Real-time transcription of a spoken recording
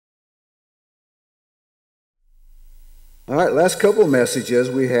All right, last couple of messages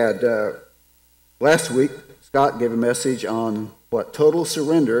we had last week. Scott gave a message on total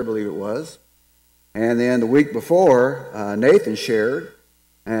surrender, I believe it was. And then the week before, Nathan shared,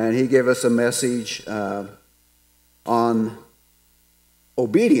 and he gave us a message on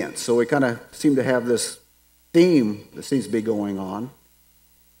obedience. So we kind of seem to have this theme that seems to be going on.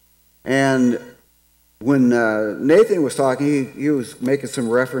 And when Nathan was talking, he was making some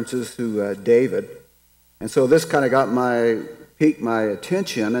references to David. And so this kind of piqued my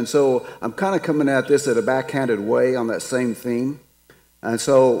attention. And so I'm kind of coming at this at a backhanded way on that same theme. And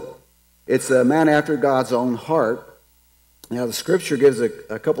so it's a man after God's own heart. Now the scripture gives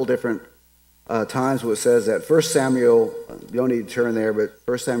a couple different times where it says that 1 Samuel, you don't need to turn there, but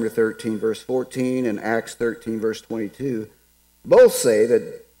 1 Samuel 13 verse 14 and Acts 13 verse 22 both say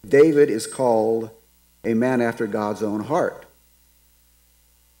that David is called a man after God's own heart.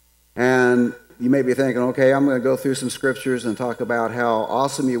 And you may be thinking, okay, I'm going to go through some scriptures and talk about how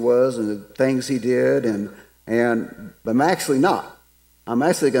awesome he was and the things he did, but I'm actually not. I'm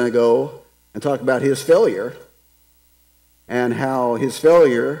actually going to go and talk about his failure and how his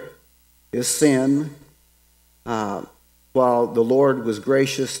failure, his sin, while the Lord was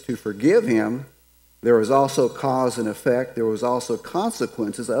gracious to forgive him, there was also cause and effect. There was also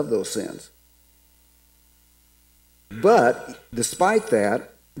consequences of those sins. But despite that,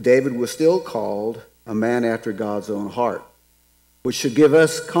 David was still called a man after God's own heart, which should give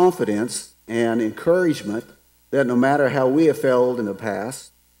us confidence and encouragement that no matter how we have failed in the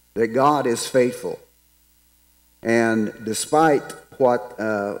past, that God is faithful. And despite what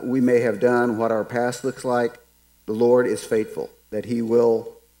we may have done, what our past looks like, the Lord is faithful, that he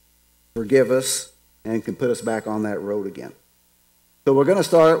will forgive us and can put us back on that road again. So we're going to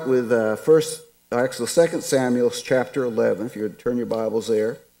start with 2 Samuel chapter 11, if you would turn your Bibles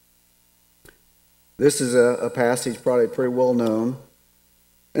there. This is a passage probably pretty well known.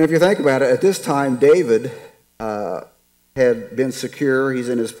 And if you think about it, at this time, David had been secure. He's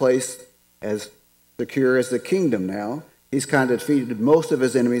in his place as secure as the kingdom now. He's kind of defeated most of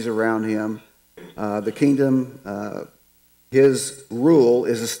his enemies around him. The kingdom, his rule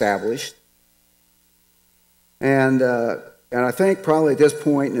is established. And I think probably at this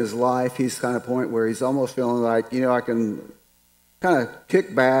point in his life, he's kind of point where he's almost feeling like, I can kind of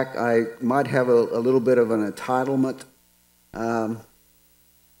kick back. I might have a little bit of an entitlement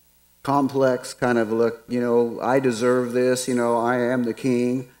complex kind of look, I deserve this, I am the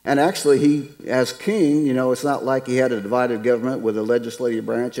king. And actually, he, as king, it's not like he had a divided government with a legislative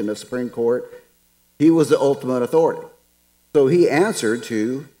branch and a Supreme Court. He was the ultimate authority. So he answered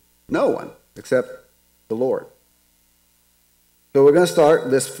to no one except the Lord. So we're going to start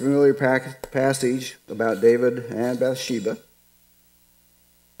this familiar passage about David and Bathsheba.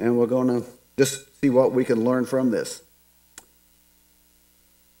 And we're going to just see what we can learn from this.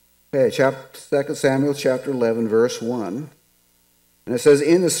 Okay, 2 Samuel chapter 11, verse 1. And it says,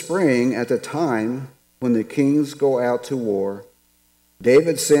 "In the spring, at the time when the kings go out to war,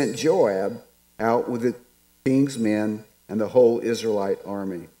 David sent Joab out with the king's men and the whole Israelite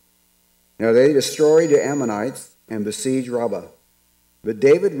army. Now they destroyed the Ammonites and besieged Rabbah, but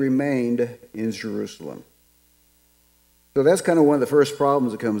David remained in Jerusalem." So that's kind of one of the first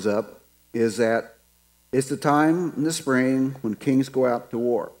problems that comes up, is that it's the time in the spring when kings go out to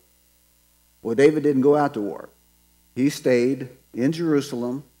war. Well, David didn't go out to war. He stayed in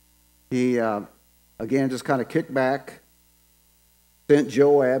Jerusalem. He, again, just kind of kicked back, sent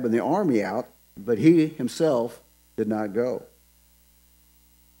Joab and the army out, but he himself did not go.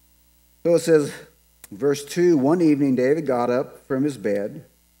 So it says, verse 2, "One evening David got up from his bed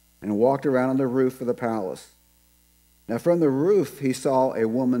and walked around on the roof of the palace. Now from the roof he saw a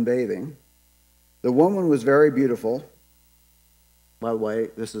woman bathing. The woman was very beautiful." By the way,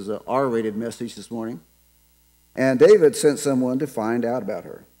 this is an R-rated message this morning. "And David sent someone to find out about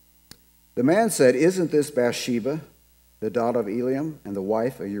her. The man said, 'Isn't this Bathsheba, the daughter of Eliam and the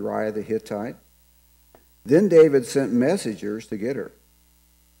wife of Uriah the Hittite?' Then David sent messengers to get her.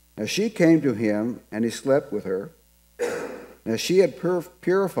 Now she came to him, and he slept with her. Now she had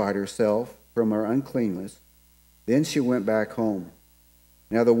purified herself from her uncleanness. Then she went back home.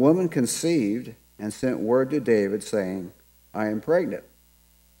 Now the woman conceived and sent word to David, saying, 'I am pregnant.'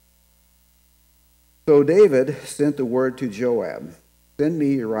 So David sent the word to Joab, 'Send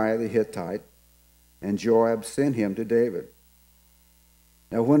me Uriah the Hittite.' And Joab sent him to David.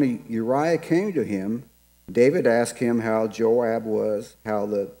 Now when Uriah came to him, David asked him how Joab was, how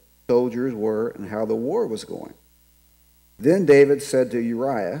the soldiers were, and how the war was going. Then David said to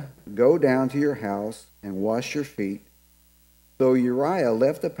Uriah, 'Go down to your house and wash your feet.' So Uriah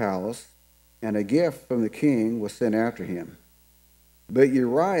left the palace and a gift from the king was sent after him. But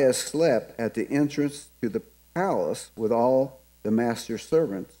Uriah slept at the entrance to the palace with all the master's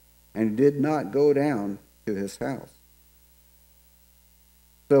servants, and did not go down to his house.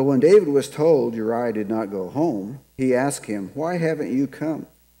 So when David was told Uriah did not go home, he asked him, "Why haven't you come?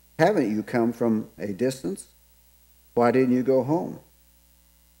 Haven't you come from a distance? Why didn't you go home?"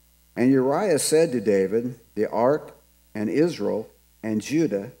 And Uriah said to David, "The ark and Israel and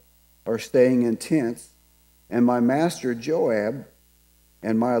Judah are staying in tents, and my master Joab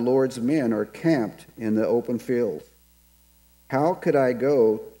and my Lord's men are camped in the open fields. How could I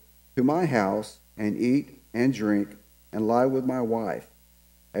go to my house and eat and drink and lie with my wife?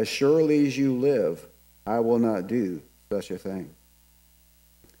 As surely as you live, I will not do such a thing."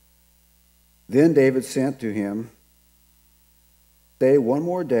 Then David sent to him, "Stay one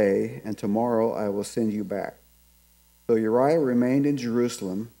more day, and tomorrow I will send you back." So Uriah remained in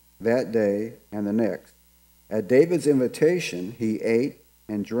Jerusalem that day and the next. At David's invitation, he ate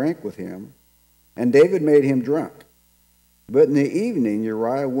and drank with him, and David made him drunk. But in the evening,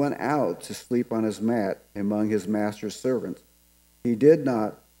 Uriah went out to sleep on his mat among his master's servants. He did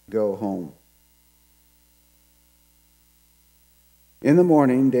not go home. In the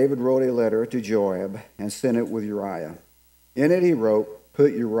morning, David wrote a letter to Joab and sent it with Uriah. In it he wrote,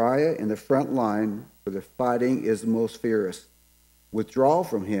 "Put Uriah in the front line where the fighting is most fierce. Withdraw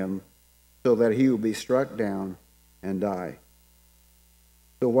from him so that he will be struck down and die."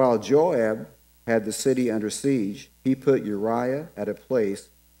 So while Joab had the city under siege, he put Uriah at a place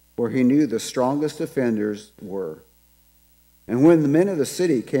where he knew the strongest defenders were. And when the men of the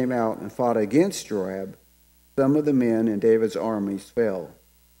city came out and fought against Joab, some of the men in David's armies fell.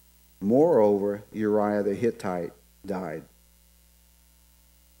 Moreover, Uriah the Hittite died.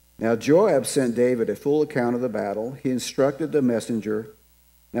 Now Joab sent David a full account of the battle. He instructed the messenger,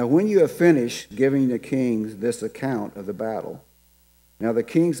 "Now when you have finished giving the king this account of the battle, now the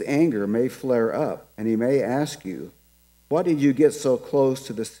king's anger may flare up, and he may ask you, 'Why did you get so close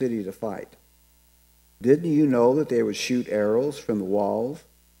to the city to fight? Didn't you know that they would shoot arrows from the walls?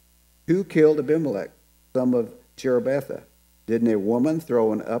 Who killed Abimelech, son of Jerubbethah? Didn't a woman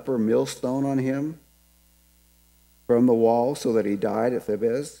throw an upper millstone on him from the wall so that he died at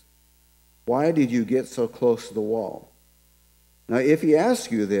Thebez? Why did you get so close to the wall?' Now if he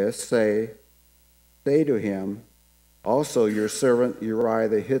asks you this, say to him, 'Also your servant Uriah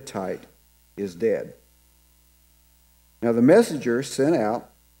the Hittite is dead.'" Now the messenger sent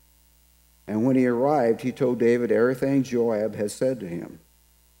out, and when he arrived, he told David everything Joab had said to him.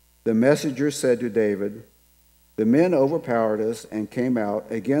 The messenger said to David, "The men overpowered us and came out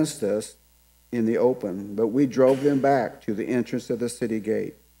against us in the open, but we drove them back to the entrance of the city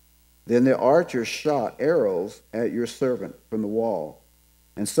gate. Then the archers shot arrows at your servant from the wall,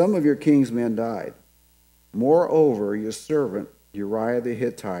 and some of your king's men died. Moreover, your servant Uriah the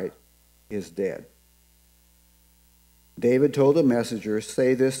Hittite is dead." David told the messenger,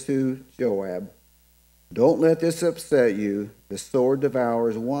 "Say this to Joab, 'Don't let this upset you. The sword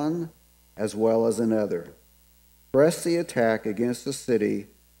devours one as well as another. Press the attack against the city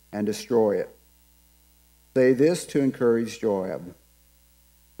and destroy it.' Say this to encourage Joab."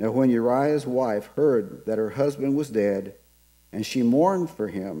 Now when Uriah's wife heard that her husband was dead, and she mourned for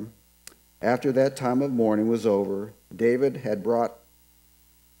him, after that time of mourning was over, David had her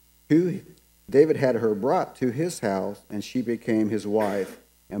brought to his house, and she became his wife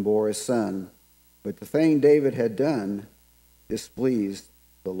and bore a son. But the thing David had done displeased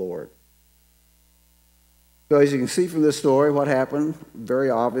the Lord. So as you can see from this story, what happened,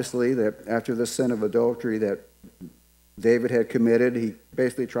 very obviously, that after the sin of adultery that David had committed, he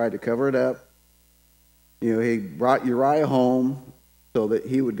basically tried to cover it up. He brought Uriah home so that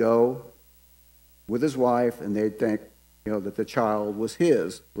he would go with his wife, and they'd think, that the child was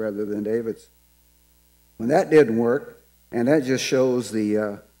his rather than David's. When that didn't work, and that just shows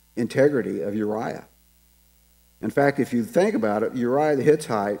the integrity of Uriah. In fact, if you think about it, Uriah the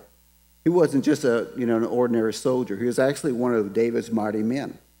Hittite, he wasn't just an ordinary soldier. He was actually one of David's mighty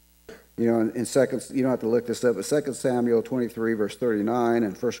men. In second, you don't have to look this up, but 2 Samuel 23, verse 39,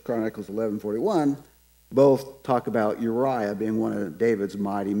 and 1 Chronicles 11:41, both talk about Uriah being one of David's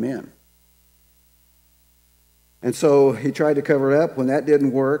mighty men. And so he tried to cover it up. When that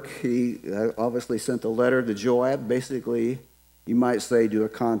didn't work, he obviously sent a letter to Joab. Basically, you might say, do a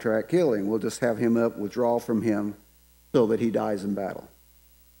contract killing. We'll just have him withdraw from him so that he dies in battle.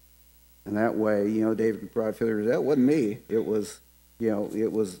 And that way, David could probably figure that wasn't me. It was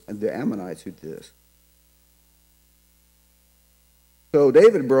the Ammonites who did this. So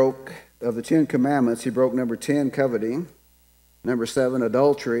David of the 10 commandments, he broke number 10, coveting, number 7,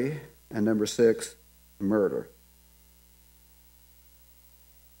 adultery, and number 6, murder.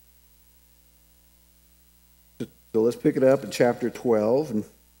 So let's pick it up in chapter 12, and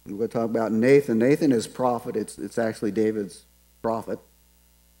we're going to talk about Nathan. Nathan is prophet. It's actually David's prophet.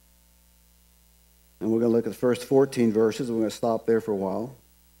 And we're going to look at the first 14 verses. We're going to stop there for a while.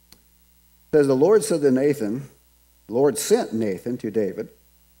 It says, the Lord said to Nathan, the Lord sent Nathan to David.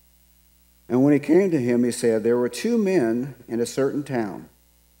 And when he came to him, he said, there were 2 men in a certain town,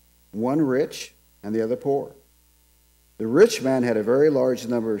 one rich and the other poor. The rich man had a very large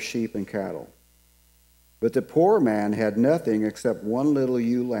number of sheep and cattle. But the poor man had nothing except one little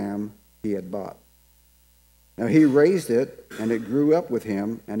ewe lamb he had bought. Now he raised it, and it grew up with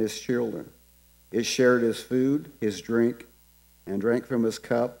him and his children. It shared his food, his drink, and drank from his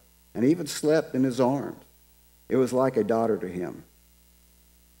cup, and even slept in his arms. It was like a daughter to him.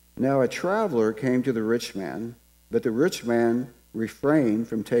 Now a traveler came to the rich man, but the rich man refrained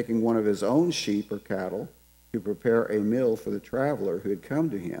from taking one of his own sheep or cattle to prepare a meal for the traveler who had come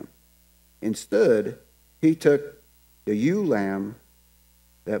to him. Instead, he took the ewe lamb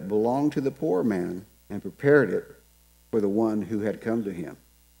that belonged to the poor man and prepared it for the one who had come to him.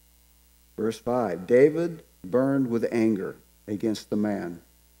 Verse 5, David burned with anger against the man,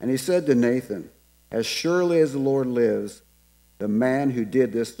 and he said to Nathan, as surely as the Lord lives, the man who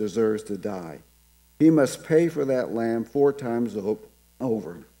did this deserves to die. He must pay for that lamb 4 times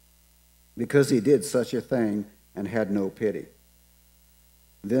over, because he did such a thing and had no pity.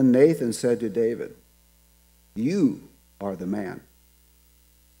 Then Nathan said to David, you are the man.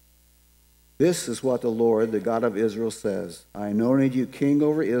 This is what the Lord, the God of Israel, says. I anointed you king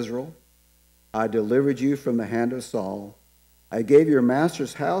over Israel. I delivered you from the hand of Saul. I gave your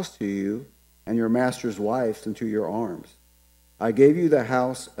master's house to you and your master's wives into your arms. I gave you the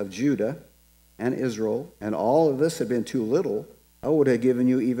house of Judah and Israel, and all of this had been too little. I would have given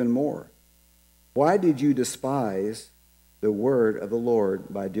you even more. Why did you despise the word of the Lord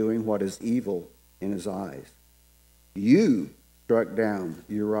by doing what is evil in his eyes? You struck down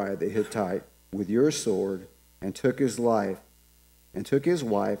Uriah the Hittite with your sword and took his wife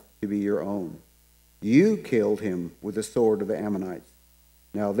to be your own. You killed him with the sword of the Ammonites.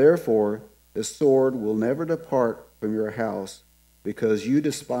 Now therefore, the sword will never depart from your house, because you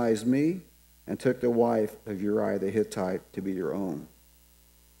despised me and took the wife of Uriah the Hittite to be your own.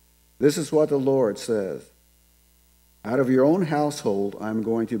 This is what the Lord says. Out of your own household I am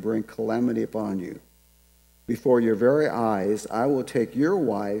going to bring calamity upon you. Before your very eyes I will take your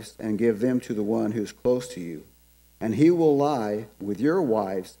wives and give them to the one who is close to you, and he will lie with your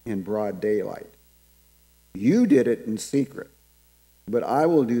wives in broad daylight. You did it in secret, but I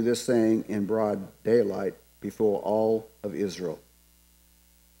will do this thing in broad daylight before all of Israel.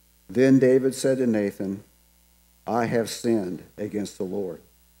 Then David said to Nathan, I have sinned against the Lord.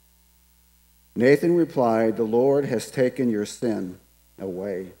 Nathan replied, the Lord has taken your sin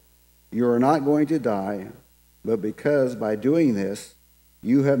away. You are not going to die, but because by doing this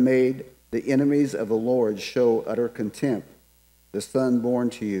you have made the enemies of the Lord show utter contempt, the son born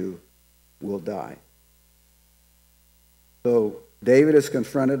to you will die. So David is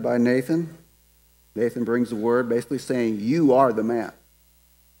confronted by Nathan. Nathan brings the word basically saying, you are the man.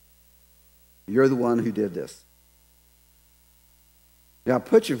 You're the one who did this. Now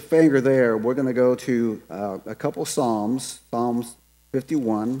put your finger there. We're going to go to a couple Psalms. Psalms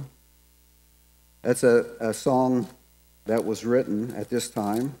 51. That's a song that was written at this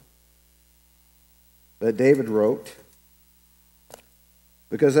time that David wrote.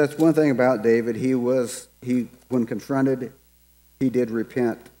 Because that's one thing about David. He when confronted, he did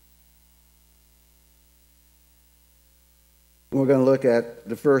repent. We're going to look at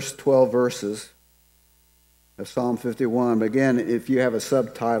the first 12 verses of Psalm 51. But again, if you have a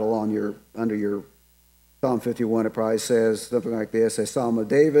subtitle under your Psalm 51, it probably says something like this: a Psalm of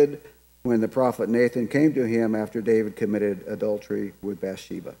David when the prophet Nathan came to him after David committed adultery with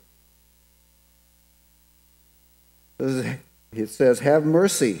Bathsheba. It says, have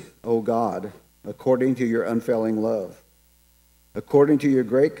mercy, O God, according to your unfailing love. According to your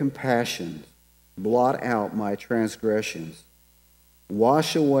great compassion, blot out my transgressions.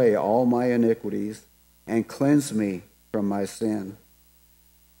 Wash away all my iniquities and cleanse me from my sin.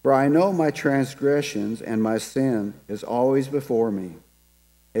 For I know my transgressions, and my sin is always before me.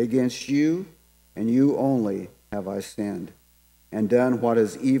 Against you and you only have I sinned, and done what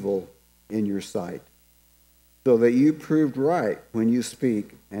is evil in your sight, so that you proved right when you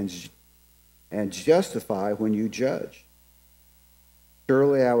speak and justify when you judge.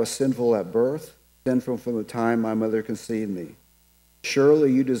 Surely I was sinful at birth, sinful from the time my mother conceived me.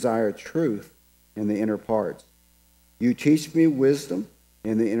 Surely you desire truth in the inner parts. You teach me wisdom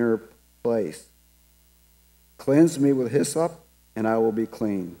in the place. Cleanse me with hyssop, and I will be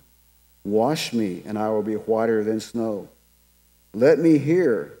clean. Wash me, and I will be whiter than snow. Let me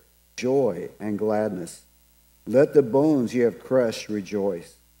hear joy and gladness. Let the bones you have crushed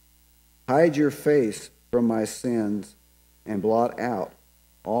rejoice. Hide your face from my sins and blot out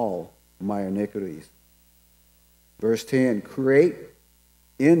all my iniquities. Verse 10, create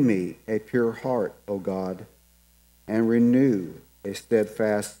in me a pure heart, O God, and renew a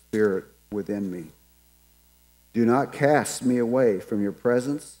steadfast spirit within me. Do not cast me away from your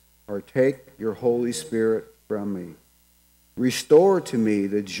presence or take your Holy Spirit from me. Restore to me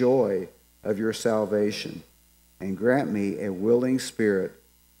the joy of your salvation and grant me a willing spirit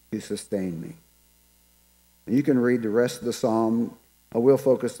to sustain me. And you can read the rest of the psalm. I will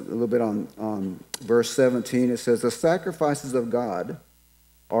focus a little bit on verse 17. It says, the sacrifices of God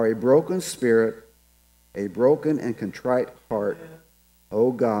are a broken spirit, a broken and contrite heart.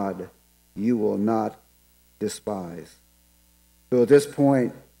 O God, you will not despise. So at this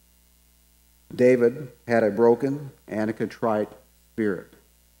point, David had a broken and a contrite spirit.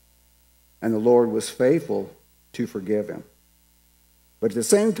 And the Lord was faithful to forgive him. But at the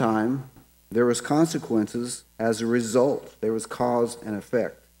same time, there was consequences as a result. There was cause and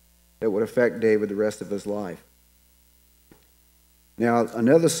effect that would affect David the rest of his life. Now,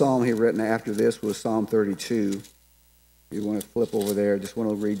 another psalm he written after this was Psalm 32. If you want to flip over there, I just want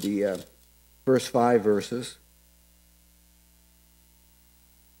to read the first 5 verses.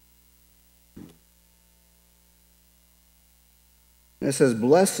 And it says,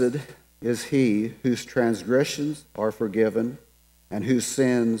 blessed is he whose transgressions are forgiven and whose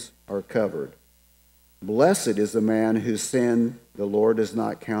sins are covered. Blessed is the man whose sin the Lord does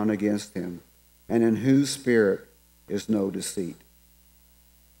not count against him, and in whose spirit is no deceit.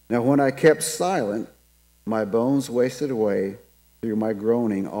 Now when I kept silent, my bones wasted away through my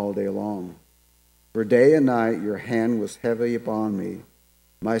groaning all day long. For day and night your hand was heavy upon me.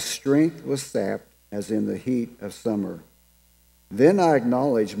 My strength was sapped as in the heat of summer. Then I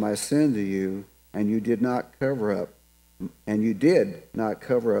acknowledged my sin to you, and you did not cover up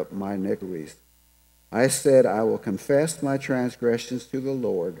my iniquities. I said, I will confess my transgressions to the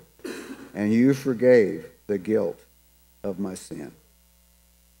Lord, and you forgave the guilt of my sin.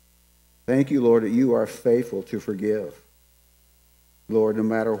 Thank you, Lord, that you are faithful to forgive. Lord, no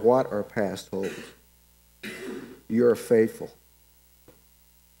matter what our past holds, you are faithful.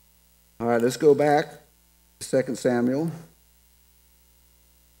 All right, let's go back to 2 Samuel.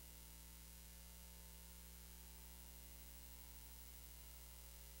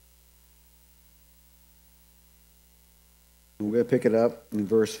 We're going to pick it up in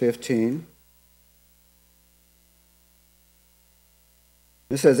verse 15.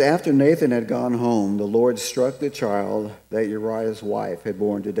 It says, after Nathan had gone home, the Lord struck the child that Uriah's wife had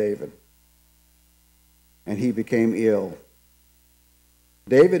borne to David, and he became ill.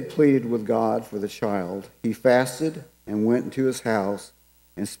 David pleaded with God for the child. He fasted and went into his house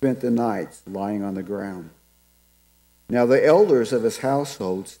and spent the nights lying on the ground. Now the elders of his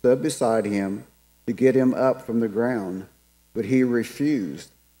household stood beside him to get him up from the ground, but he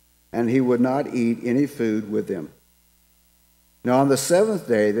refused, and he would not eat any food with them. Now on the 7th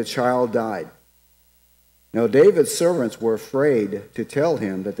day the child died. Now David's servants were afraid to tell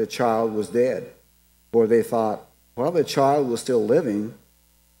him that the child was dead, for they thought, while the child was still living,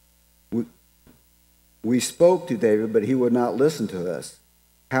 we spoke to David, but he would not listen to us.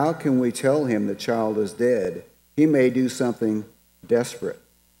 How can we tell him the child is dead? He may do something desperate.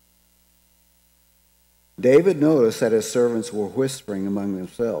 David noticed that his servants were whispering among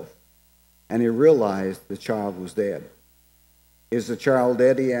themselves, and he realized the child was dead. Is the child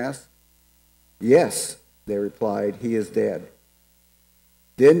dead, he asked. Yes, they replied, he is dead.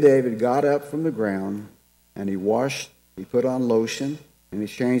 Then David got up from the ground, and he washed, he put on lotion, and he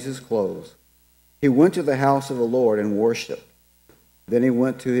changed his clothes. He went to the house of the Lord and worshipped. Then he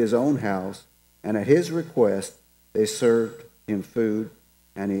went to his own house, and at his request they served him food,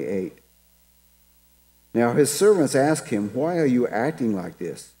 and he ate. Now his servants asked him, why are you acting like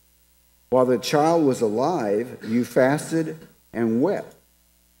this? While the child was alive, you fasted and wept.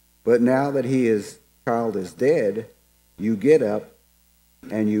 But now that child is dead, you get up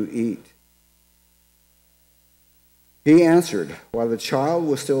and you eat. He answered, while the child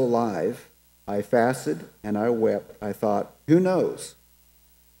was still alive, I fasted and I wept. I thought, who knows?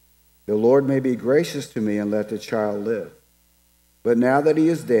 The Lord may be gracious to me and let the child live. But now that he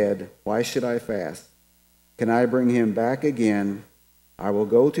is dead, why should I fast? Can I bring him back again? I will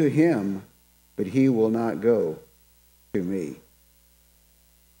go to him, but he will not go to me.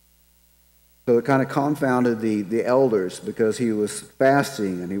 So it kind of confounded the elders because he was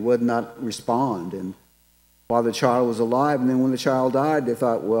fasting and he would not respond. And while the child was alive, and then when the child died, they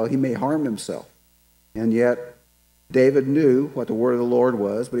thought, well, he may harm himself. And yet David knew what the word of the Lord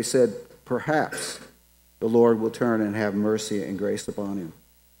was, but he said, perhaps the Lord will turn and have mercy and grace upon him.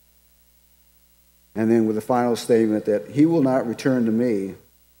 And then with the final statement that he will not return to me,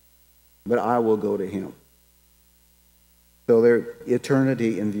 but I will go to him. So their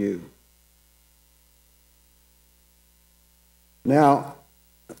eternity in view. Now,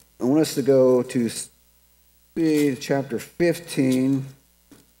 I want us to go to chapter 15.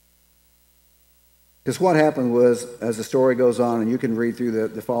 Because what happened was, as the story goes on, and you can read through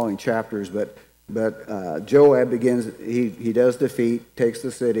the following chapters, but Joab begins, he does defeat, takes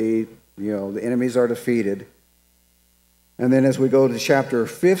the city, the enemies are defeated. And then as we go to chapter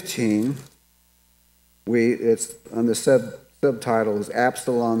 15, it's on the subtitle is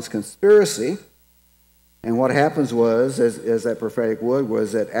Absalom's Conspiracy. And what happens was, as that prophetic word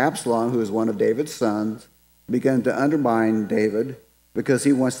was, that Absalom, who is one of David's sons, began to undermine David because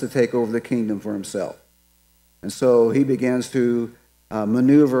he wants to take over the kingdom for himself. And so he begins to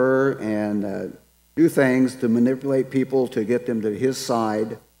maneuver and do things to manipulate people to get them to his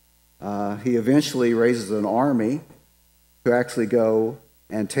side. He eventually raises an army to actually go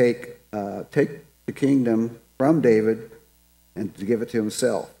and take the kingdom from David and to give it to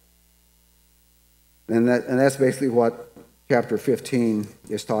himself. And that's basically what chapter 15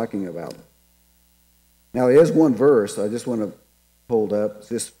 is talking about. Now, there is one verse I just want to hold up,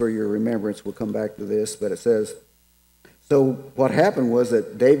 just for your remembrance. We'll come back to this, but it says, so what happened was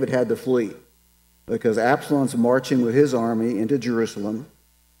that David had to flee because Absalom's marching with his army into Jerusalem.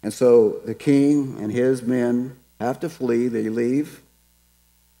 And so the king and his men have to flee. They leave.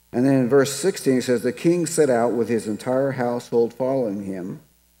 And then in verse 16 it says, the king set out with his entire household following him,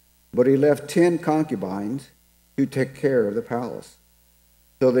 but he left 10 concubines to take care of the palace.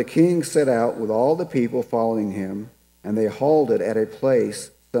 So the king set out with all the people following him, and they halted at a place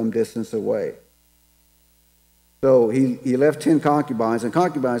some distance away. So he left 10 concubines, and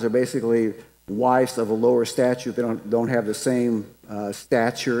concubines are basically wives of a lower stature. They don't have the same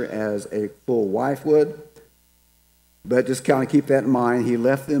stature as a full wife would. But just kind of keep that in mind. He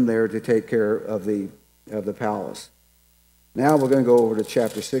left them there to take care of the palace. Now we're going to go over to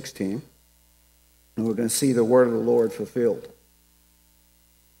chapter 16, and we're going to see the word of the Lord fulfilled.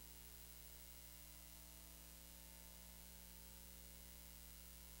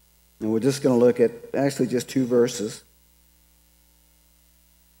 And we're just going to look at actually just 2 verses.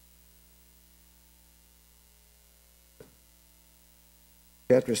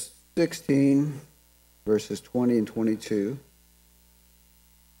 Chapter 16, verses 20 and 22.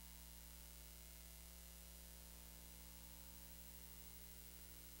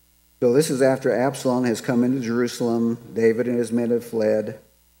 So this is after Absalom has come into Jerusalem. David and his men have fled.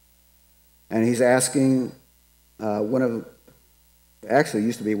 And he's asking actually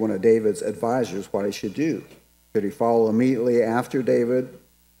used to be one of David's advisors what he should do. Should he follow immediately after David?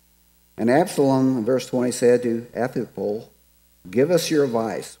 And Absalom, in verse 20, said to Ahithophel, give us your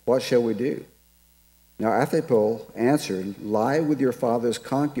advice. What shall we do? Now Ahithophel answered, lie with your father's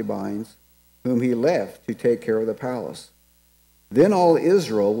concubines, whom he left to take care of the palace. Then all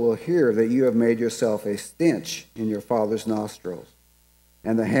Israel will hear that you have made yourself a stench in your father's nostrils,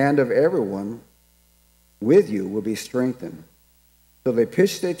 and the hand of everyone with you will be strengthened. So they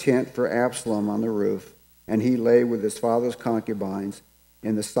pitched a tent for Absalom on the roof, and he lay with his father's concubines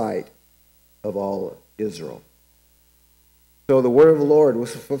in the sight of all Israel. So the word of the Lord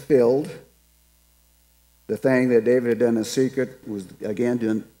was fulfilled. The thing that David had done in secret was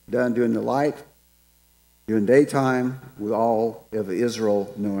again done during the light, during daytime, with all of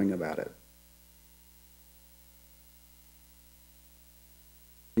Israel knowing about it.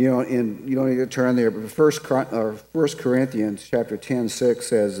 You don't need to turn there, but 1 Corinthians chapter 10:6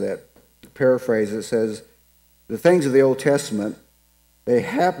 says that, paraphrase, it says, the things of the Old Testament, they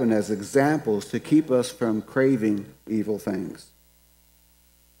happen as examples to keep us from craving evil things.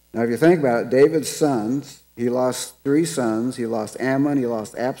 Now, if you think about it, David's sons, he lost 3 sons. He lost Ammon, he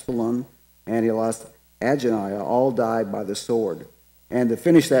lost Absalom, and he lost Adoniah, all died by the sword. And to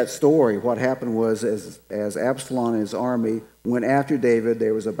finish that story, what happened was as Absalom and his army went after David,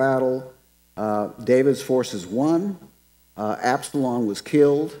 there was a battle. David's forces won. Absalom was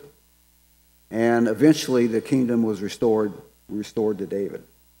killed. And eventually the kingdom was restored to David.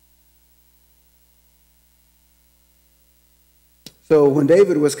 So when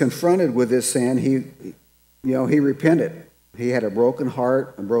David was confronted with this sin, he repented. He had a broken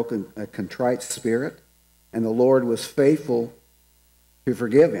heart, a contrite spirit, and the Lord was faithful to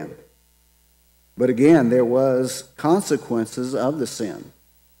forgive him. But again, there was consequences of the sin.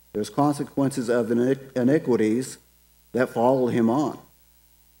 There's consequences of the iniquities that followed him on.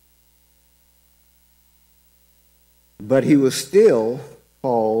 But he was still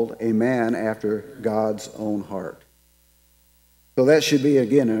called a man after God's own heart. So that should be,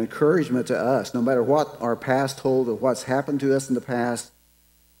 again, an encouragement to us. No matter what our past holds or what's happened to us in the past,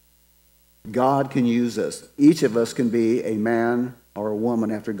 God can use us. Each of us can be a man or a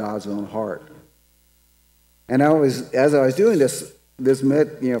woman after God's own heart. And as I was doing this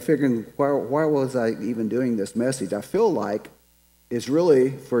figuring why was I even doing this message? I feel like it's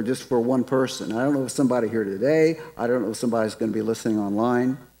really just for one person. I don't know if somebody here today, I don't know if somebody's going to be listening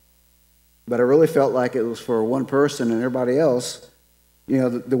online, but I really felt like it was for one person, and everybody else,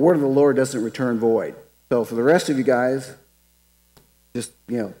 the word of the Lord doesn't return void. So for the rest of you guys, just,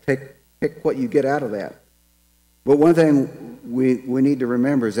 pick what you get out of that. But one thing we need to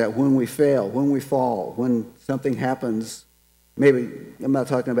remember is that when we fail, when we fall, when something happens, maybe I'm not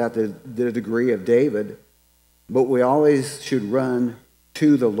talking about the degree of David, but we always should run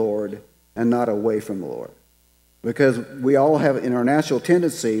to the Lord and not away from the Lord. Because we all have, in our natural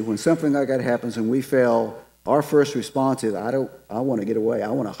tendency, when something like that happens and we fail, our first response is, I want to get away. I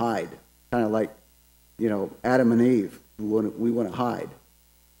want to hide. Kind of like, Adam and Eve. We want to hide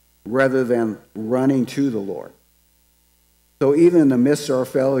rather than running to the Lord. So even in the midst of our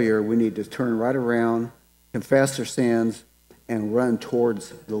failure, we need to turn right around, confess our sins, and run towards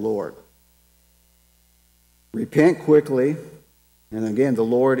the Lord. Repent quickly, and again, the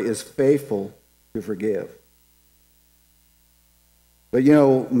Lord is faithful to forgive. But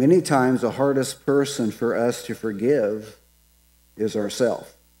many times the hardest person for us to forgive is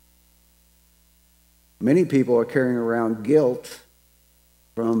ourselves. Many people are carrying around guilt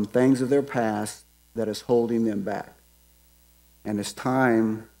from things of their past that is holding them back. And it's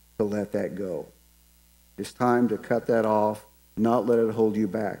time to let that go. It's time to cut that off, not let it hold you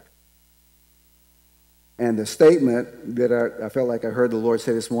back. And the statement that I felt like I heard the Lord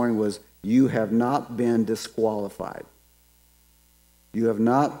say this morning was, you have not been disqualified. You have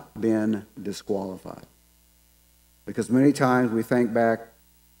not been disqualified. Because many times we think back,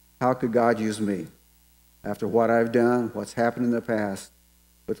 how could God use me? After what I've done, what's happened in the past.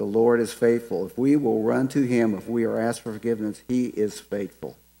 But the Lord is faithful. If we will run to him, if we are asked for forgiveness, he is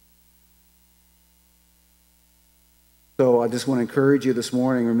faithful. So I just want to encourage you this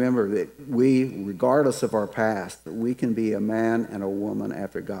morning, remember that we, regardless of our past, that we can be a man and a woman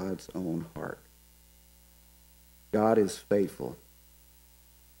after God's own heart. God is faithful.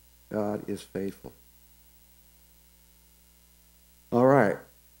 God is faithful. All right.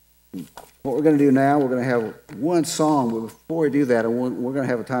 What we're going to do now, we're going to have one song. But before we do that, we're going to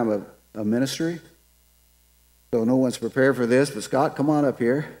have a time of ministry. So no one's prepared for this, but Scott, come on up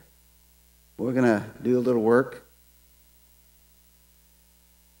here. We're going to do a little work.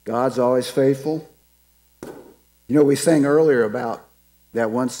 God's always faithful. We sang earlier about that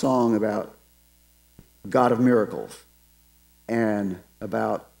one song about God of miracles and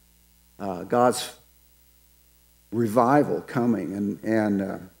about God's revival coming.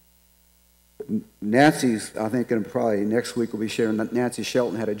 And Nancy's, I think, and probably next week we'll be sharing that Nancy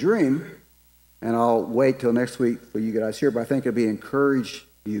Shelton had a dream, and I'll wait till next week for you guys here, but I think it'll be encourage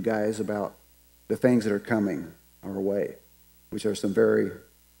you guys about the things that are coming our way, which are some very,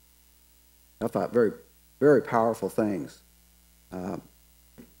 very powerful things.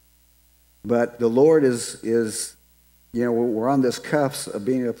 But the Lord is we're on this cusp of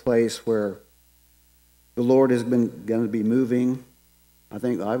being a place where the Lord has been going to be moving, I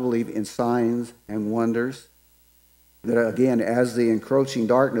believe, in signs and wonders. That again, as the encroaching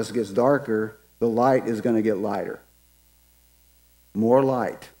darkness gets darker, the light is going to get lighter. More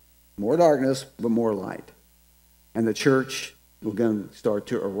light. More darkness, but more light. And the church is going to start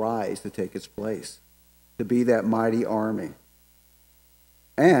to arise to take its place. To be that mighty army.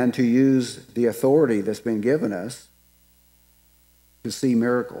 And to use the authority that's been given us to see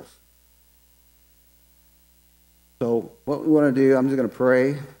miracles. So what we want to do, I'm just going to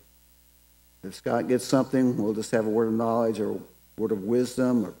pray. If Scott gets something, we'll just have a word of knowledge or a word of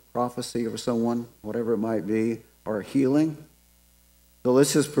wisdom or prophecy over someone, whatever it might be, or a healing. So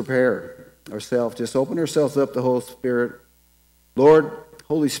let's just prepare ourselves. Just open ourselves up to the Holy Spirit. Lord,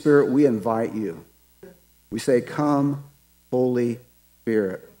 Holy Spirit, we invite you. We say, come, Holy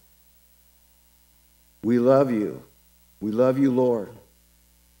Spirit. We love you. We love you, Lord.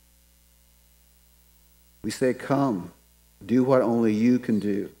 We say, come, do what only you can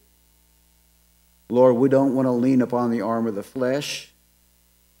do. Lord, we don't want to lean upon the arm of the flesh.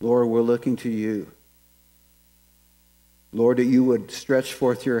 Lord, we're looking to you. Lord, that you would stretch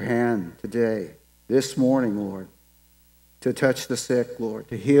forth your hand today this morning, Lord, to touch the sick, Lord,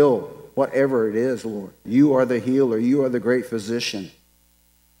 to heal whatever it is, Lord. You are the healer. You are the great physician.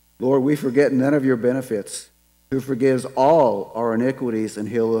 Lord, we forget none of your benefits, who forgives all our iniquities and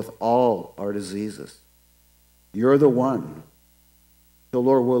healeth all our diseases. You're the one. So,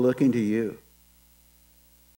 Lord, we're looking to you.